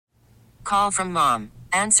call from mom.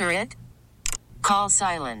 Answer it. Call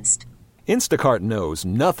silenced. Instacart knows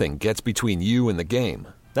nothing gets between you and the game.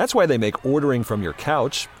 That's why they make ordering from your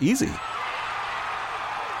couch easy.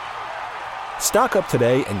 Stock up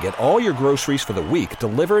today and get all your groceries for the week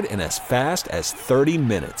delivered in as fast as 30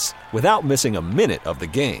 minutes without missing a minute of the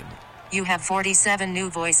game. You have 47 new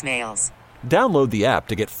voicemails. Download the app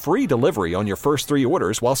to get free delivery on your first 3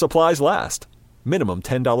 orders while supplies last. Minimum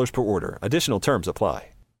 $10 per order. Additional terms apply.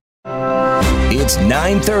 It's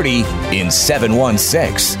 930 in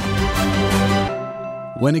 716.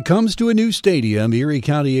 When it comes to a new stadium, Erie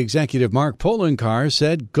County Executive Mark Poloncarz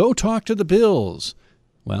said, go talk to the Bills.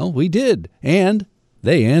 Well, we did, and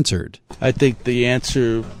they answered. I think the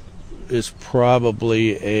answer is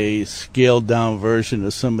probably a scaled-down version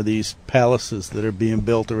of some of these palaces that are being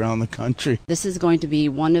built around the country. This is going to be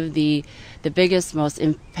one of the biggest, most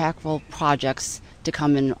impactful projects to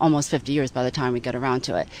come in almost 50 years by the time we get around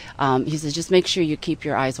to it. He says, just make sure you keep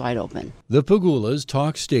your eyes wide open. The Pegulas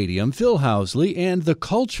talk stadium, Phil Housley, and the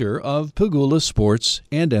culture of Pegula sports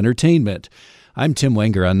and entertainment. I'm Tim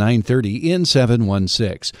Wenger on 930 in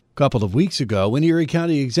 716. A couple of weeks ago, when Erie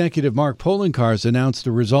County Executive Mark Poloncarz announced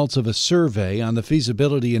the results of a survey on the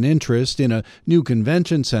feasibility and interest in a new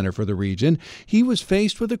convention center for the region, he was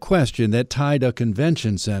faced with a question that tied a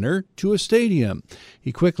convention center to a stadium.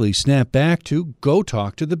 He quickly snapped back to go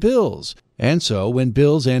talk to the Bills. And so, when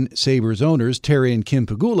Bills and Sabres owners Terry and Kim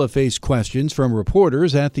Pegula faced questions from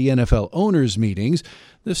reporters at the NFL owners' meetings,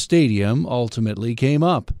 the stadium ultimately came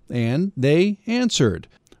up, and they answered.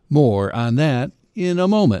 More on that in a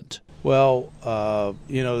moment. Well,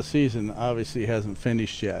 the season obviously hasn't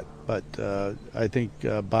finished yet, but I think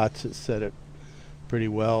Bots has said it pretty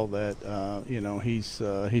well that,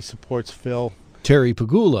 he supports Phil. Terry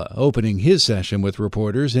Pegula opening his session with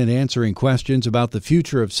reporters and answering questions about the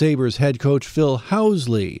future of Sabres head coach Phil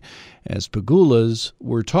Housley. As Pegulas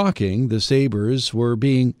were talking, the Sabres were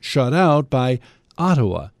being shut out by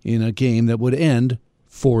Ottawa in a game that would end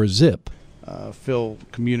 4-0. Phil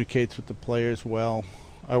communicates with the players well.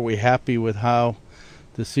 Are we happy with how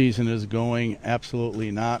the season is going? Absolutely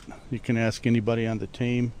not. You can ask anybody on the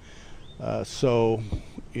team.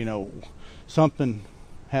 Something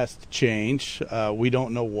has to change. We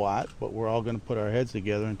don't know what, but we're all going to put our heads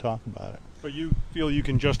together and talk about it. But you feel you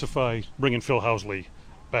can justify bringing Phil Housley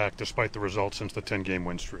back despite the results since the 10-game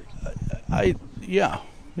win streak? Yeah.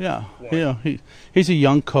 He's a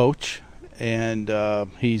young coach, and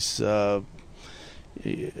he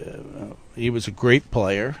was a great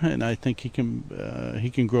player, and I think he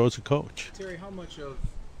can grow as a coach. Terry, how much of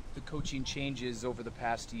the coaching changes over the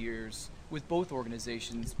past years with both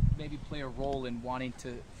organizations maybe play a role in wanting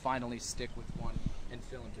to finally stick with one, and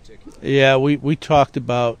Phil in particular? Yeah, we talked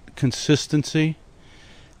about consistency,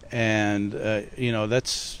 and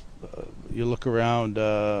that's you look around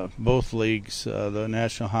both leagues, the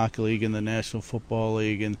National Hockey League and the National Football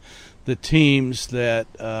League, and the teams that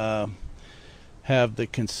have the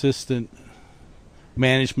consistent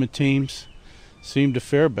management teams seem to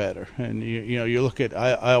fare better. And you look at,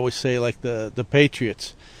 I always say, like the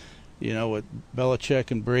Patriots, with Belichick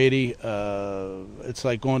and Brady, it's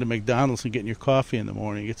like going to McDonald's and getting your coffee in the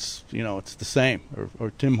morning. It's it's the same.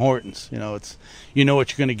 Or Tim Hortons, it's what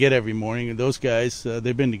you're going to get every morning. And those guys,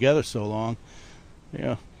 they've been together so long,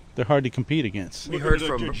 they're hard to compete against. We heard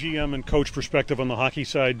from a GM and coach perspective on the hockey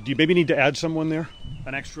side. Do you maybe need to add someone there,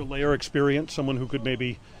 an extra layer experience, someone who could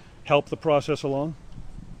maybe help the process along?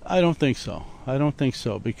 I don't think so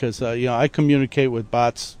because I communicate with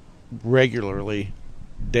Bots regularly,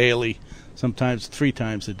 daily, sometimes 3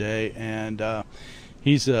 times a day, and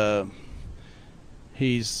he's the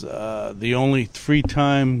only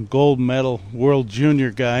 3-time gold medal world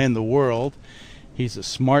junior guy in the world. He's a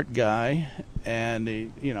smart guy, and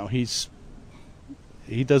he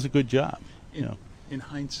does a good job. In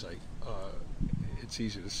hindsight, it's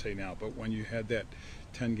easy to say now, but when you had that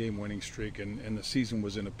 10-game winning streak and the season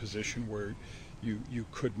was in a position where you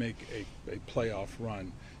could make a playoff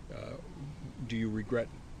run, do you regret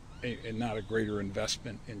and not a greater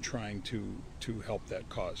investment in trying to help that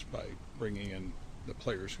cause by bringing in the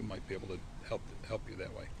players who might be able to help you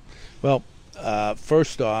that way? Well,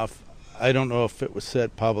 first off, I don't know if it was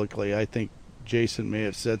said publicly. I think Jason may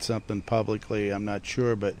have said something publicly. I'm not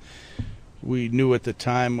sure, but we knew at the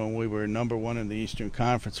time when we were number 1 in the Eastern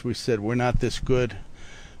Conference, we said we're not this good,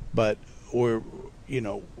 but we'll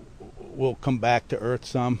come back to earth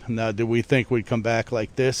some. Now, do we think we'd come back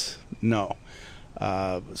like this? No.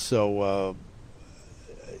 So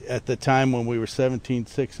at the time when we were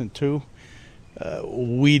 17-6-2,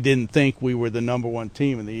 we didn't think we were the number one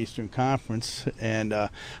team in the Eastern Conference. And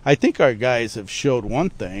I think our guys have showed one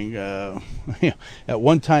thing. At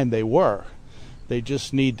one time they were. They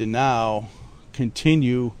just need to now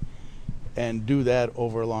continue and do that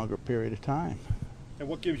over a longer period of time. And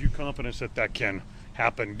what gives you confidence that that can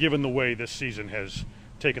happen, given the way this season has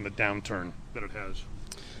taken the downturn that it has?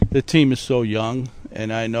 The team is so young,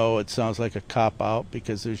 and I know it sounds like a cop-out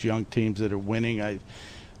because there's young teams that are winning.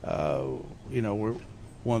 We're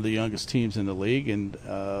one of the youngest teams in the league, and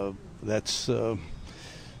that's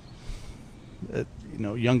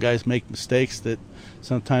young guys make mistakes that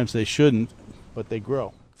sometimes they shouldn't, but they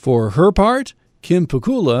grow. For her part, Kim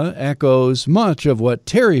Pegula echoes much of what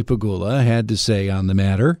Terry Pegula had to say on the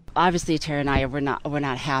matter. Obviously, Terry and I we're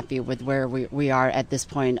not happy with where we are at this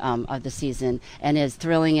point of the season. And as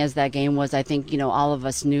thrilling as that game was, I think all of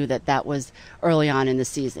us knew that was early on in the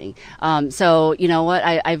season. So you know what,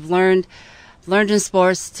 I've learned in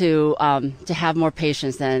sports to have more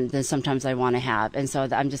patience than sometimes I want to have, and so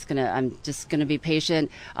I'm just gonna be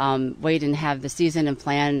patient, wait and have the season and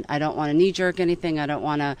plan. I don't want to knee jerk anything. I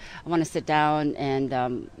want to sit down and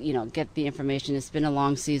get the information. It's been a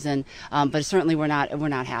long season, but certainly we're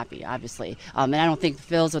not happy, obviously, and I don't think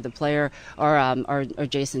Phil's or the player or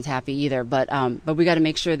Jason's happy either. But we got to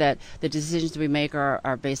make sure that the decisions we make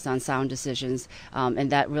are based on sound decisions,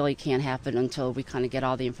 and that really can't happen until we kind of get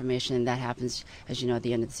all the information, and that happens, as you know, at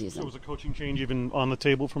the end of the season. So was a coaching change even on the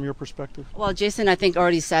table from your perspective? Well, Jason, I think,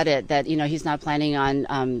 already said it, that he's not planning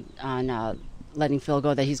on letting Phil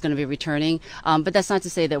go, that he's going to be returning. But that's not to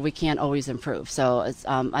say that we can't always improve. So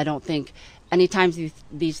I don't think anytime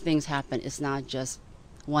these things happen, it's not just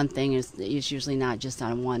one thing. It's usually not just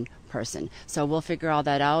on one person. So we'll figure all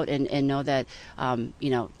that out and know that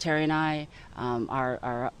Terry and I,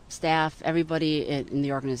 our staff, everybody in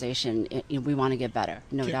the organization, we want to get better,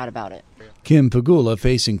 no doubt about it. Kim Pegula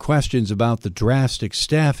facing questions about the drastic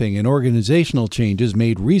staffing and organizational changes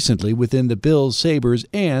made recently within the Bills, Sabres,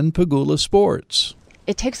 and Pegula Sports.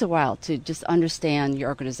 It takes a while to just understand your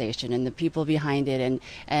organization and the people behind it,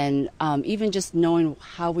 and even just knowing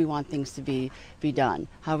how we want things to be done,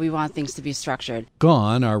 how we want things to be structured.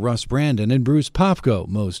 Gone are Russ Brandon and Bruce Popko,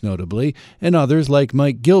 most notably, and others like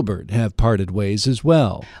Mike Gilbert have parted ways as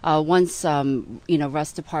well. Once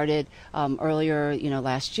Russ departed earlier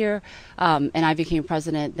last year, and I became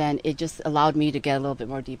president, then it just allowed me to get a little bit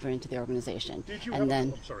more deeper into the organization. Did you?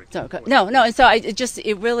 And So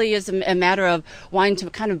it really is a matter of wanting to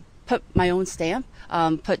kind of put my own stamp,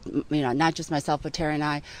 not just myself, but Terry and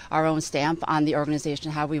I, our own stamp on the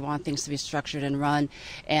organization, how we want things to be structured and run.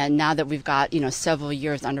 And now that we've got several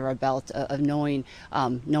years under our belt of knowing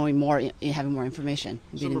more, having more information,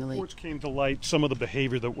 being in the league. Some reports came to light. Some of the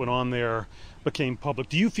behavior that went on there became public.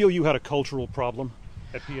 Do you feel you had a cultural problem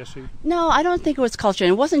at PSC? No, I don't think it was culture.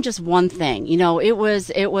 And it wasn't just one thing. It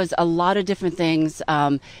was a lot of different things.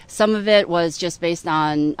 Some of it was just based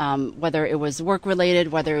on whether it was work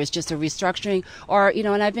related, whether it was just a restructuring, or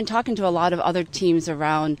and I've been talking to a lot of other teams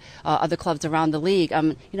around, other clubs around the league.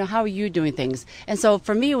 How are you doing things? And so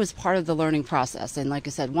for me, it was part of the learning process. And like I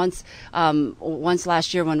said, once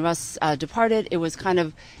last year when Russ departed,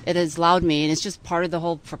 it has allowed me, and it's just part of the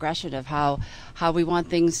whole progression of how we want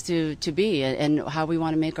things to be and how we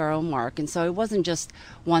want to make our own mark. And so it wasn't just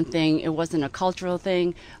one thing. It wasn't a cultural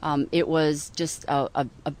thing. It was just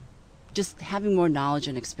just having more knowledge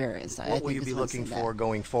and experience. What will you be looking for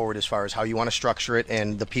going forward as far as how you want to structure it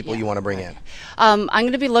and the people you want to bring in? I'm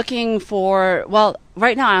going to be looking for,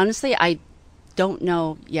 right now, honestly, I don't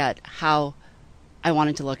know yet how I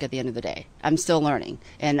wanted to look at the end of the day. I'm still learning,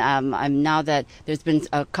 and I'm now that there's been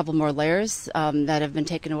a couple more layers that have been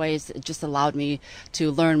taken away. It's just allowed me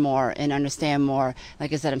to learn more and understand more.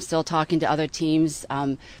 Like I said, I'm still talking to other teams.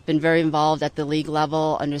 Been very involved at the league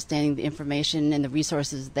level, understanding the information and the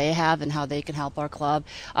resources they have and how they can help our club,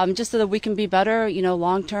 just so that we can be better,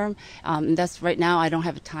 long term. And that's right now. I don't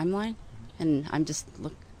have a timeline, and I'm just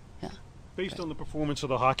Based on the performance of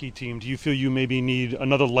the hockey team, do you feel you maybe need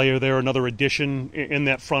another layer there, another addition in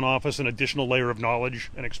that front office, an additional layer of knowledge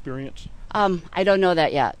and experience? I don't know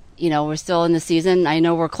that yet. We're still in the season. I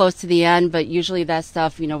know we're close to the end, but usually that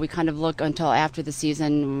stuff, we kind of look until after the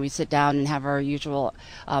season when we sit down and have our usual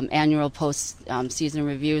annual post-season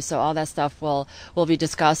review. So all that stuff will be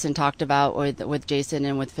discussed and talked about with Jason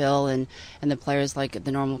and with Phil and the players, like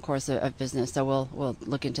the normal course of business. So we'll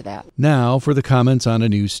look into that. Now for the comments on a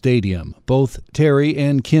new stadium. Both Terry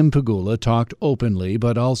and Kim Pegula talked openly,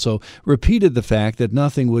 but also repeated the fact that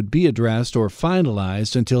nothing would be addressed or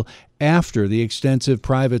finalized until after the extensive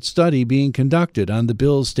private study being conducted on the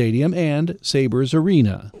Bills Stadium and Sabres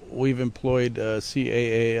Arena. We've employed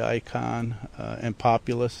CAA, Icon, and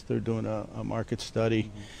Pegulas. They're doing a market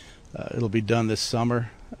study. It'll be done this summer.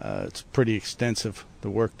 It's pretty extensive, the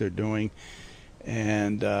work they're doing.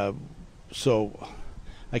 And so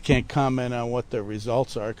I can't comment on what the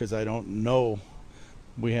results are because I don't know.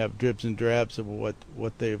 We have dribs and drabs of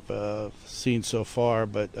what they've seen so far,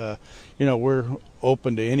 but we're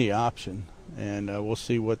open to any option, and we'll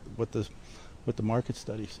see what the market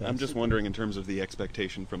study says. I'm just wondering in terms of the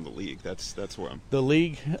expectation from the league. That's where I'm. The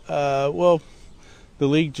league, the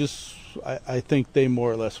league just I think they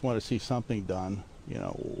more or less want to see something done,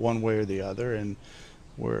 one way or the other, and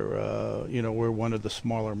we're one of the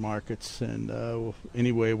smaller markets, and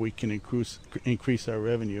any way we can increase our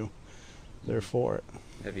revenue, they're for it.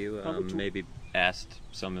 Have you maybe asked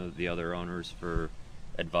some of the other owners for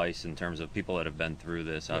advice in terms of people that have been through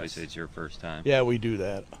this? Obviously, it's your first time. Yeah, we do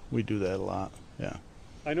that. We do that a lot. Yeah.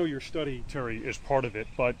 I know your study, Terry, is part of it,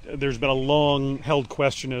 but there's been a long-held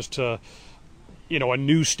question as to, a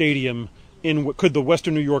new stadium could the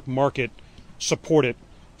Western New York market support it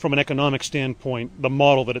from an economic standpoint, the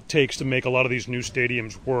model that it takes to make a lot of these new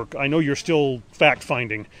stadiums work. I know you're still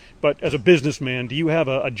fact-finding, but as a businessman, do you have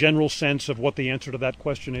a general sense of what the answer to that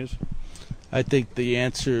question is? I think the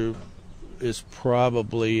answer is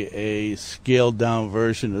probably a scaled-down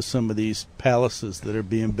version of some of these palaces that are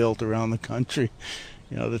being built around the country.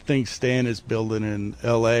 The thing Stan is building in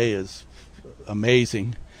L.A. is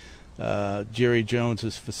amazing. Jerry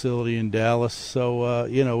Jones's facility in Dallas. So,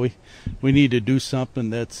 we need to do something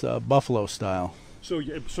that's Buffalo style. So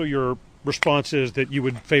your response is that you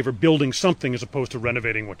would favor building something as opposed to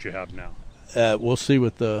renovating what you have now? We'll see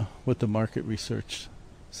what the market research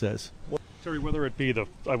says. Terry, whether it be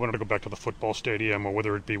I wanted to go back to the football stadium or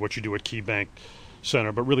whether it be what you do at KeyBank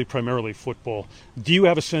Center, but really primarily football, do you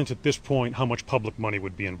have a sense at this point how much public money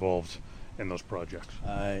would be involved in those projects?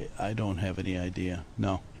 I don't have any idea.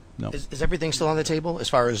 No. Is everything still on the table as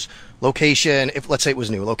far as location? If let's say it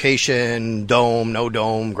was new, location, dome, no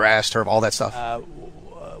dome, grass, turf, all that stuff.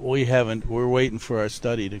 We haven't. We're waiting for our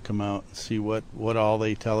study to come out and see what all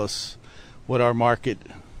they tell us, what our market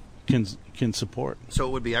can support. So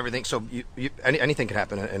it would be everything. So anything could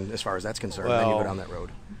happen, and as far as that's concerned, then you go down that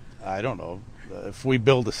road. I don't know. If we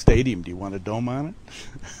build a stadium, do you want a dome on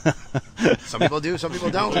it? Some people do, some people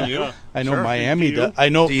don't. Do you? I know Sure. Miami Do you? does. I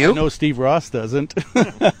know. Do you? I know Steve Ross doesn't.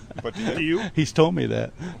 But do you? He's told me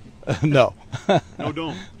that. No. No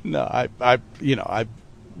dome. No.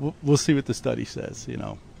 We'll see what the study says.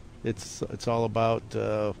 It's all about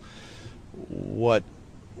what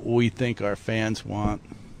we think our fans want,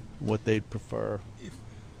 what they'd prefer.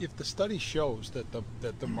 If the study shows that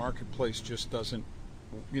the marketplace just doesn't,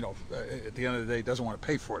 at the end of the day, doesn't want to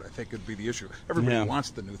pay for it, I think it'd be the issue. Everybody wants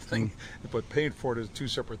the new thing, but paying for it is two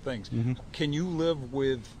separate things. Mm-hmm. Can you live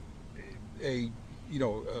with a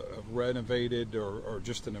renovated or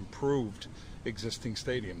just an improved existing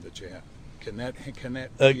stadium that you have? Can that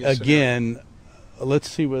be again?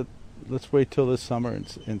 Let's wait till this summer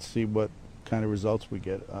and see what kind of results we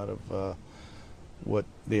get out of what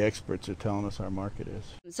the experts are telling us our market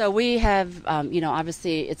is. So we have,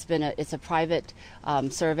 obviously it's a private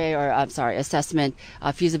survey assessment,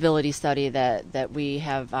 feasibility study that we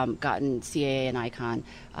have gotten CAA and Icon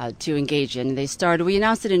to engage in. We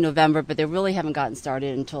announced it in November, but they really haven't gotten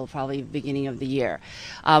started until probably the beginning of the year.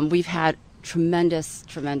 We've had tremendous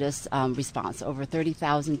response. Over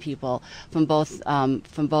 30,000 people from both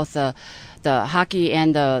the hockey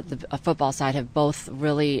and the football side have both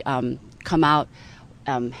really come out,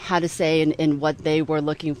 had to say in what they were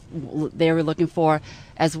looking for,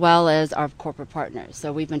 as well as our corporate partners.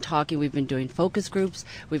 So we've been doing focus groups,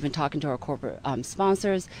 we've been talking to our corporate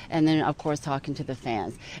sponsors, and then of course talking to the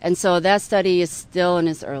fans. And so that study is still in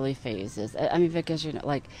its early phases. I mean, because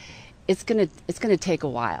it's gonna take a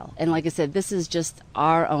while. And like I said, this is just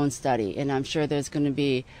our own study, and I'm sure there's going to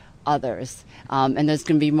be others, and there's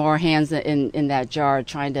going to be more hands in that jar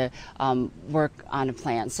trying to work on a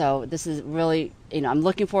plan. So this is really, I'm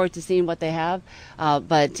looking forward to seeing what they have,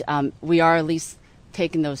 but we are at least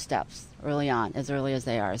taking those steps early on, as early as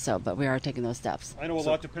they are. But we are taking those steps. I know a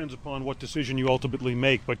lot depends upon what decision you ultimately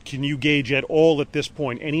make, but can you gauge at all at this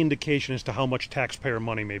point any indication as to how much taxpayer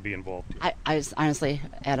money may be involved? I honestly,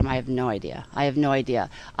 Adam, I have no idea.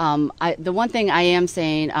 The one thing I am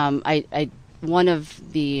saying, one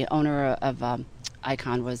of the owner of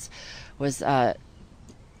Icon was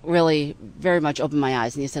really very much opened my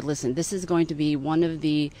eyes, and he said, listen, this is going to be one of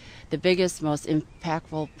the biggest, most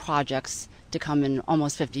impactful projects to come in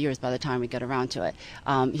almost 50 years by the time we get around to it.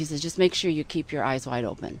 He says, just make sure you keep your eyes wide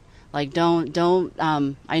open, Like, don't.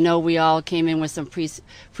 I know we all came in with some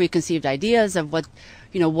preconceived ideas of what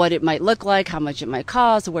it might look like, how much it might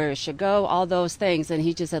cost, where it should go, all those things. And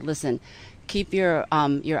he just said, listen, keep your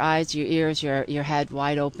eyes, your ears, your head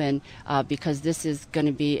wide open, because this is going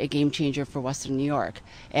to be a game changer for Western New York.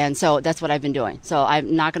 And so that's what I've been doing. So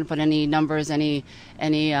I'm not going to put any numbers, anything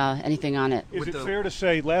on it. Is it fair to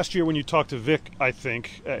say last year when you talked to Vic, I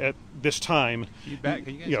think at this time?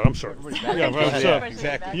 I'm sorry.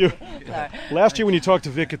 Exactly. Last year when you talked to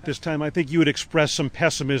Vic at this time, I think you had expressed some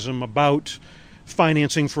pessimism about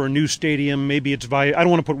financing for a new stadium. Maybe it's I don't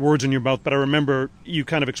want to put words in your mouth, but I remember you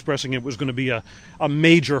kind of expressing it was going to be a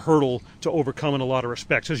major hurdle to overcome in a lot of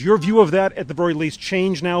respects. Has your view of that at the very least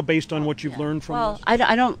changed now based on what you've learned from this? I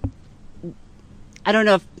don't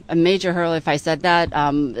know if a major hurdle, if I said that.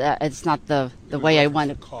 It's not the way I want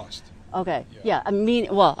to cost. Okay. Yeah.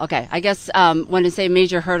 I guess when I say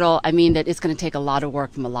major hurdle, I mean that it's going to take a lot of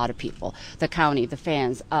work from a lot of people: the county, the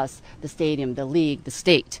fans, us, the stadium, the league, the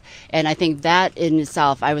state. And I think that in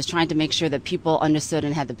itself, I was trying to make sure that people understood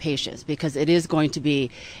and had the patience, because it is going to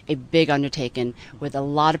be a big undertaking with a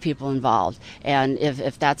lot of people involved. And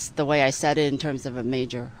if that's the way I said it in terms of a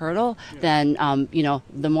major hurdle, then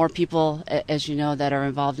the more people, as you know, that are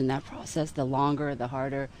involved in that process, the longer, the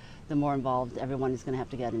harder, the more involved everyone is going to have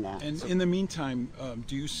to get in that. And in the meantime,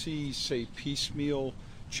 do you see, say, piecemeal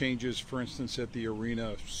changes, for instance, at the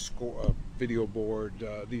arena video board,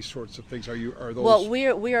 these sorts of things? Are those? Well,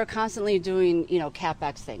 we are constantly doing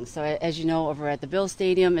CapEx things. So as you know, over at the Bill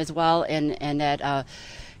Stadium as well, and at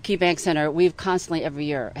KeyBank Center, we've constantly every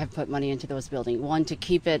year have put money into those buildings. One, to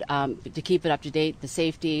keep it up to date, the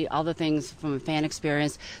safety, all the things from a fan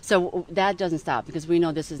experience. So that doesn't stop, because we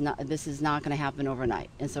know this is not going to happen overnight,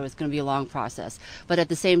 and so it's going to be a long process. But at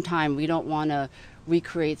the same time, we don't want to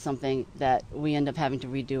recreate something that we end up having to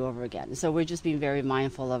redo over again. So we're just being very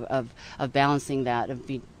mindful of balancing that, of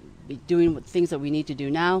doing things that we need to do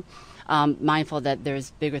now. Mindful that there's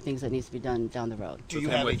bigger things that needs to be done down the road. Do you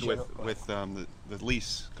have with the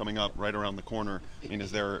lease coming up right around the corner? I mean,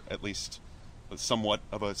 is there at least somewhat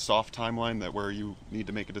of a soft timeline where you need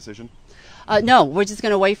to make a decision? No, we're just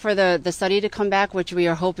going to wait for the study to come back, which we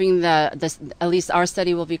are hoping that at least our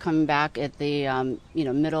study will be coming back at the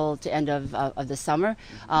middle to end of the summer,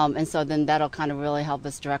 and so then that'll kind of really help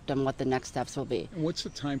us direct on what the next steps will be. And what's the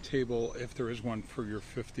timetable, if there is one, for your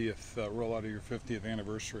 50th rollout of your 50th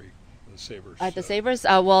anniversary? The Sabres. At the Sabres,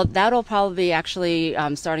 well, that'll probably be actually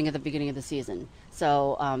starting at the beginning of the season.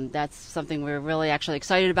 So that's something we're really actually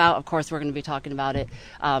excited about. Of course, we're going to be talking about it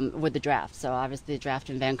with the draft. So obviously the draft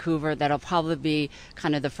in Vancouver, that'll probably be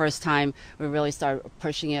kind of the first time we really start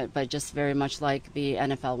pushing it. But just very much like the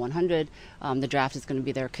NFL 100, the draft is going to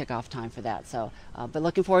be their kickoff time for that. So, but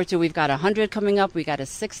looking forward to, we've got 100 coming up, we got a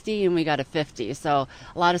 60, and we got a 50. So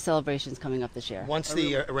a lot of celebrations coming up this year. Once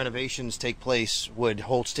the renovations take place, would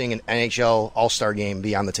hosting an NHL All-Star game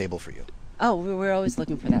be on the table for you? Oh, we're always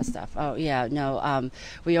looking for that stuff. Oh, yeah, no,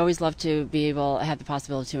 we always love to be able to have the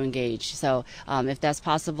possibility to engage. So if that's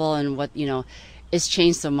possible, and it's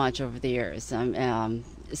changed so much over the years.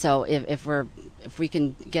 So if we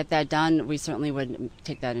can get that done, we certainly would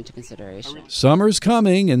take that into consideration. Summer's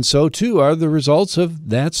coming, and so too are the results of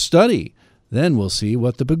that study. Then we'll see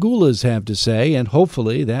what the Pegulas have to say, and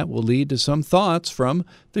hopefully that will lead to some thoughts from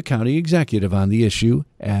the county executive on the issue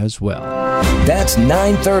as well. That's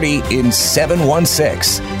 930 in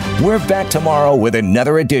 716. We're back tomorrow with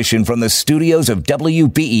another edition from the studios of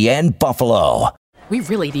WBEN Buffalo. We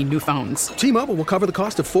really need new phones. T-Mobile will cover the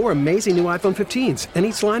cost of 4 amazing new iPhone 15s, and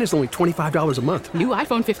each line is only $25 a month. New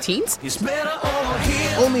iPhone 15s? It's better over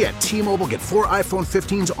here. Only at T-Mobile, get 4 iPhone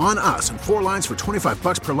 15s on us and 4 lines for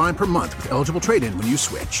 $25 per line per month with eligible trade-in when you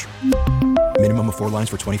switch. Minimum of 4 lines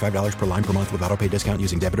for $25 per line per month with autopay discount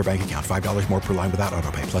using debit or bank account. $5 more per line without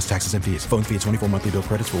autopay, plus taxes and fees. Phone fee at 24 monthly bill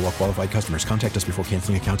credits for well-qualified customers. Contact us before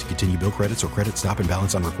canceling account to continue bill credits or credit stop and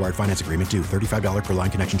balance on required finance agreement due. $35 per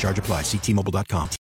line connection charge applies. See T-Mobile.com.